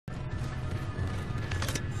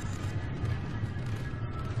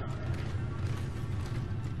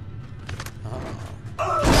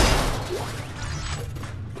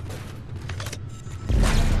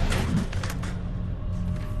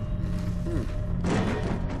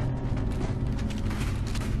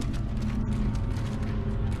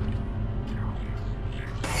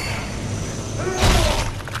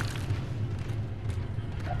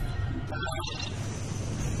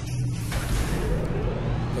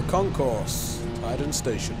Concourse, Titan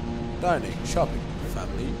Station, dining, shopping,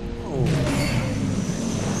 family. Oh.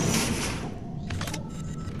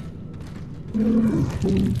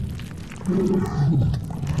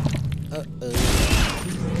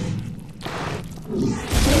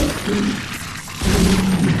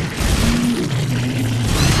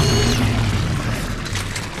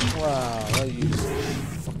 Wow, I used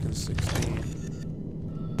fucking 16.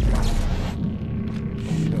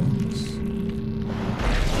 Shucks.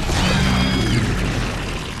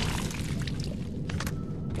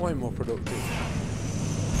 Way more productive.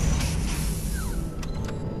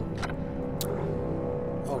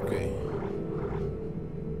 Okay.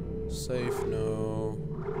 Safe, no.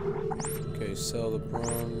 Okay, sell the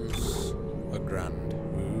bronze. $1 grand.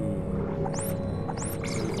 Ooh.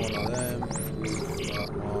 Move one of them. Move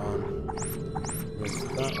that one. Move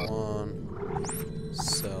that one.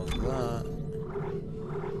 Sell that.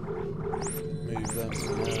 Move them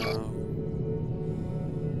for now.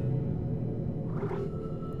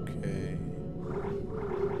 Okay.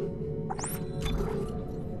 Good.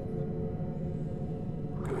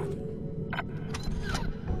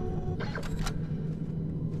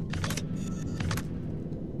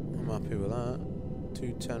 I'm happy with that.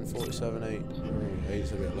 210, 47, 8.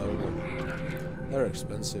 8's a bit low, but they're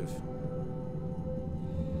expensive.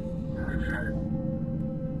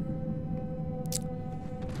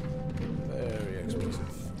 Very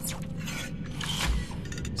expensive.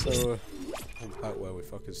 So, I'm back where we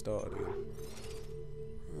fucking started again.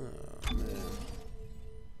 Oh, man.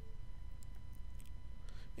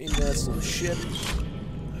 Ain't that some shit?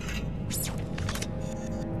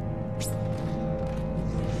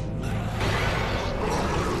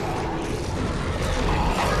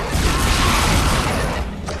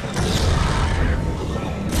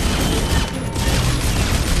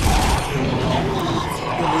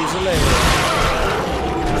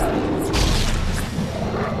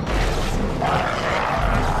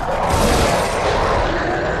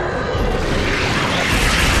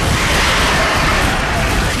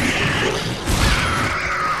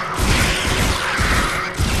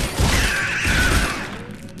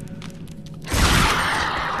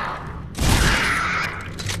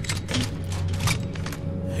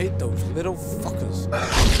 I hate those little fuckers.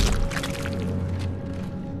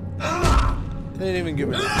 They didn't even give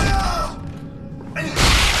me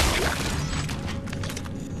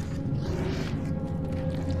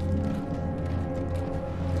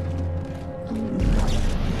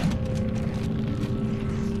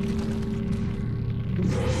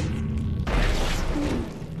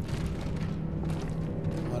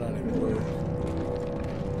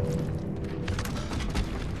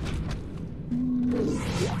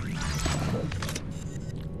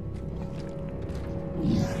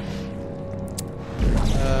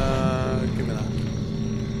give me that.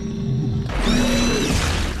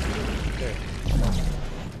 Okay.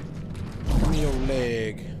 Give me your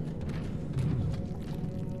leg.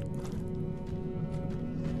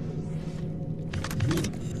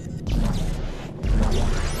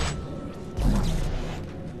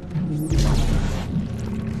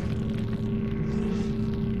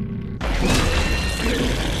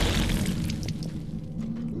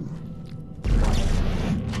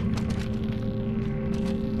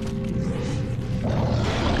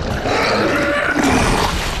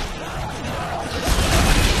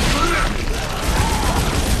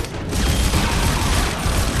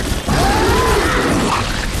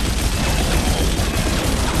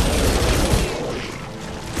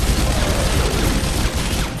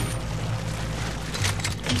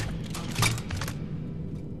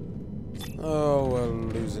 Oh, we're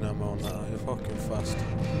losing ammo on that. You're fucking fast.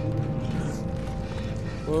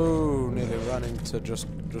 Whoa, nearly ran into just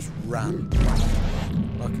ran.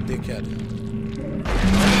 Like a dickhead.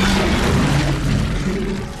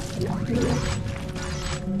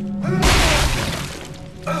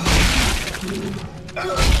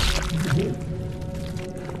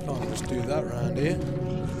 Can't just do that round here.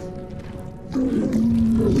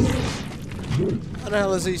 How the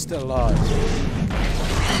hell is he still alive?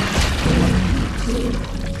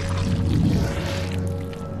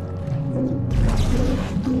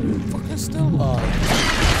 Fucking still alive.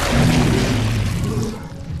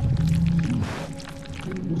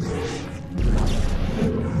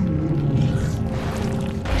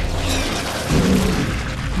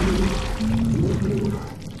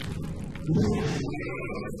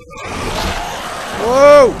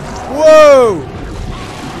 Whoa! Whoa!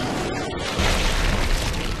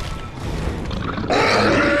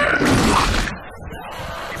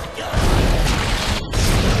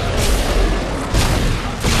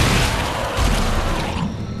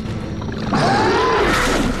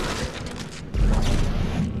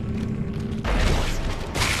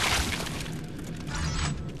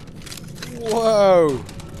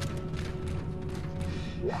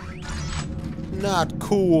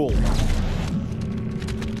 cool.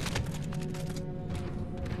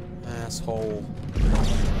 Asshole.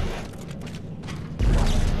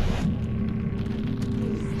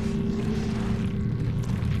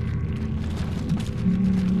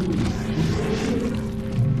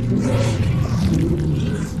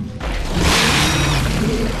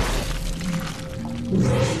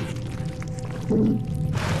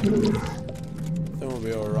 Then we'll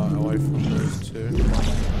be alright away from those two.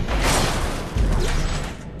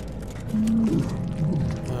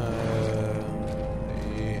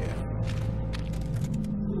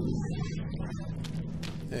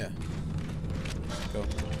 Yeah. Go.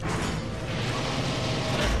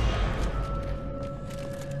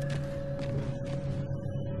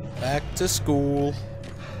 Back to school.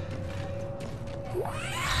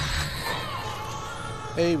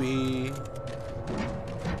 Baby.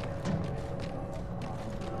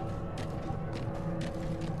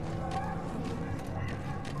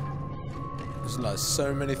 There's like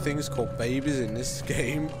so many things called babies in this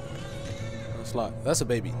game. It's like, that's a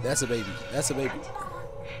baby, that's a baby, that's a baby.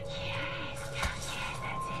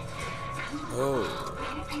 Oh.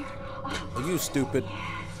 Are you stupid?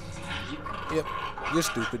 Yep, you're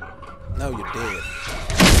stupid. Now you're dead.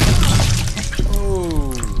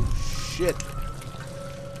 Oh, shit.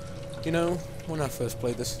 You know, when I first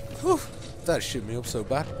played this, whew, that shit me up so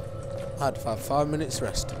bad. I had to have 5 minutes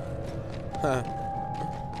rest. Huh.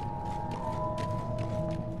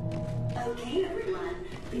 Okay, everyone.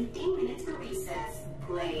 15 minutes for recess.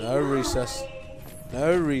 Play. No recess.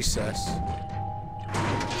 No recess.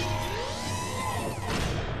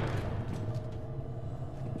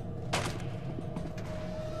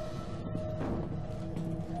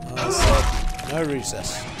 I said no recess.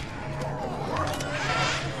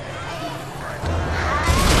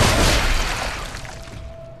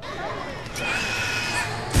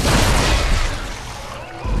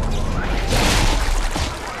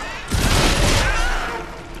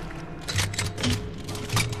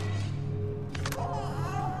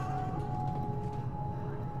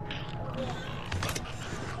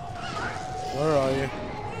 Where are you?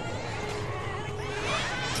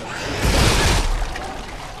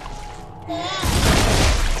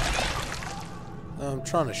 I'm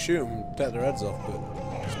trying to shoot them, take their heads off, but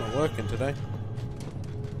it's not working today.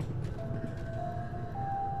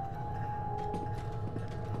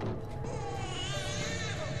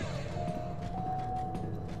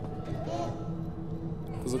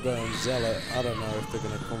 Because I've got on Zealot, I don't know if they're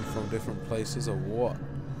going to come from different places or what.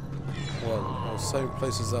 Well, there's some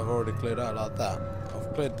places I've already cleared out like that.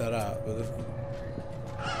 I've cleared that out, but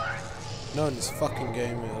no, in this fucking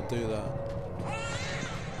game it'll do that.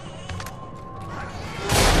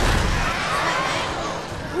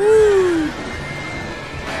 Woo!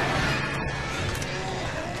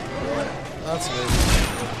 That's amazing.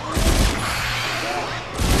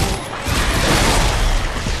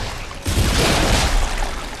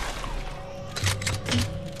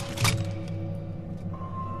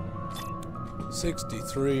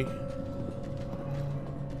 63.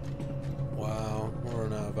 Wow, we're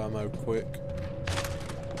running out of ammo quick.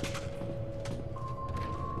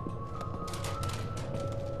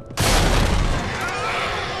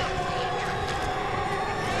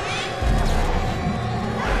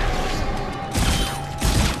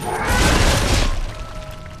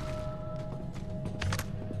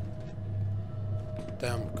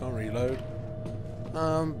 Damn, can't reload.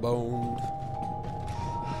 I'm boned.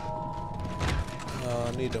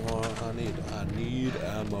 I need more. I need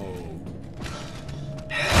ammo.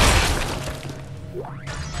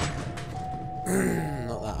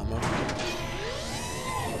 Not that ammo.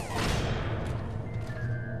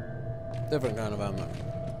 Different kind of ammo.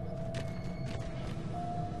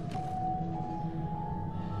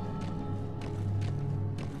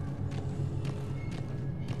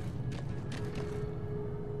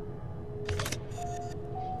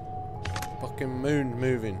 Fucking moon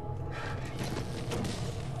moving.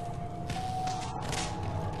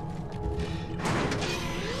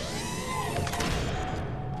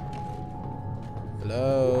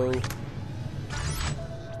 Hello.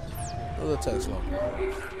 Another text log.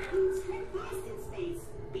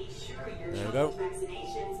 There we go.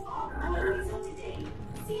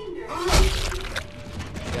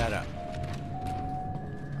 Shut up.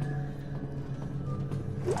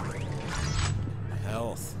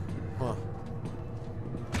 Health. Huh.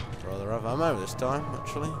 Rather have ammo this time,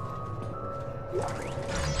 actually.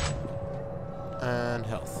 And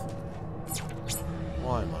health.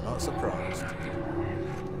 Why am I not surprised?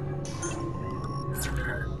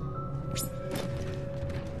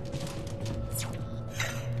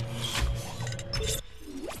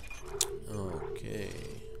 Okay.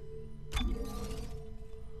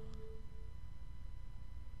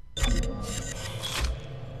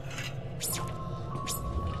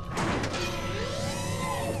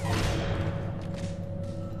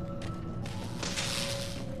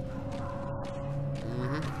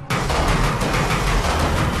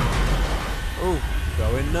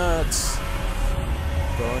 nuts.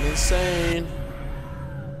 Going insane.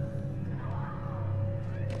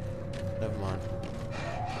 Never mind.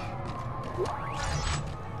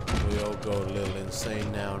 We all go a little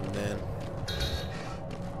insane now and then.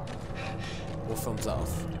 What films that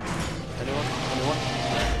off? Anyone? Anyone?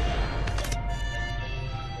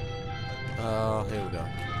 Here we go.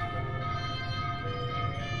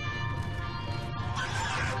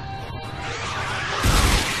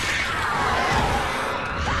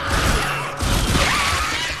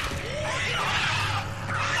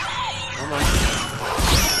 Come on.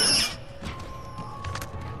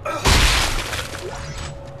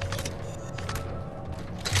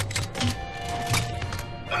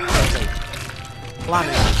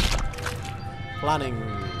 Planning.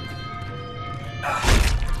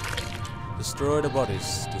 Destroy the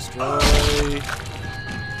bodies. Destroy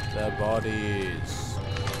the bodies.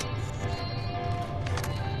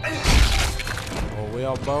 Or we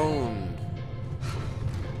are boned.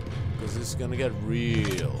 Because this is gonna get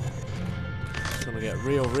real. It's gonna get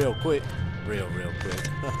real quick. Real quick.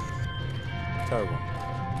 Terrible.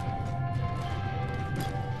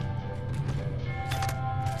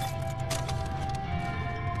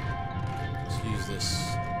 Use this.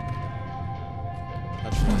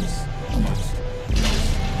 Actually, this.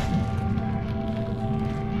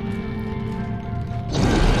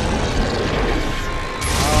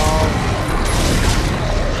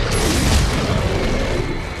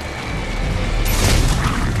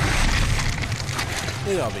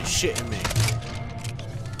 You gotta be shitting me.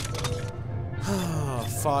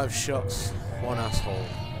 5 shots, 1 asshole.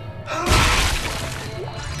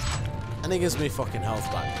 And he gives me fucking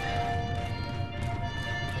health back.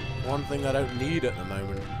 One thing I don't need at the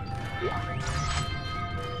moment.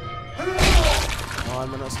 Why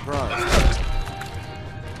am I not surprised?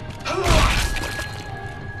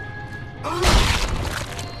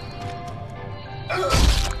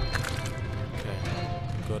 Okay,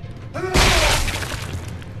 good.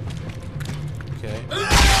 Okay.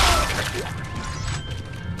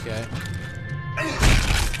 Okay.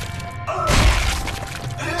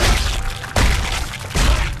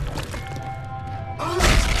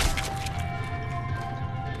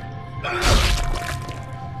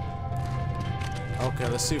 Okay,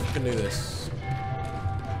 let's see if we can do this.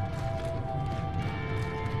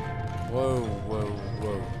 Whoa.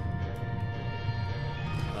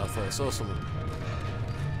 I thought I saw something.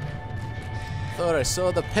 Thought I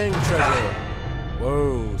saw the pink treasure.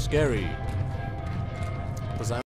 Whoa, scary.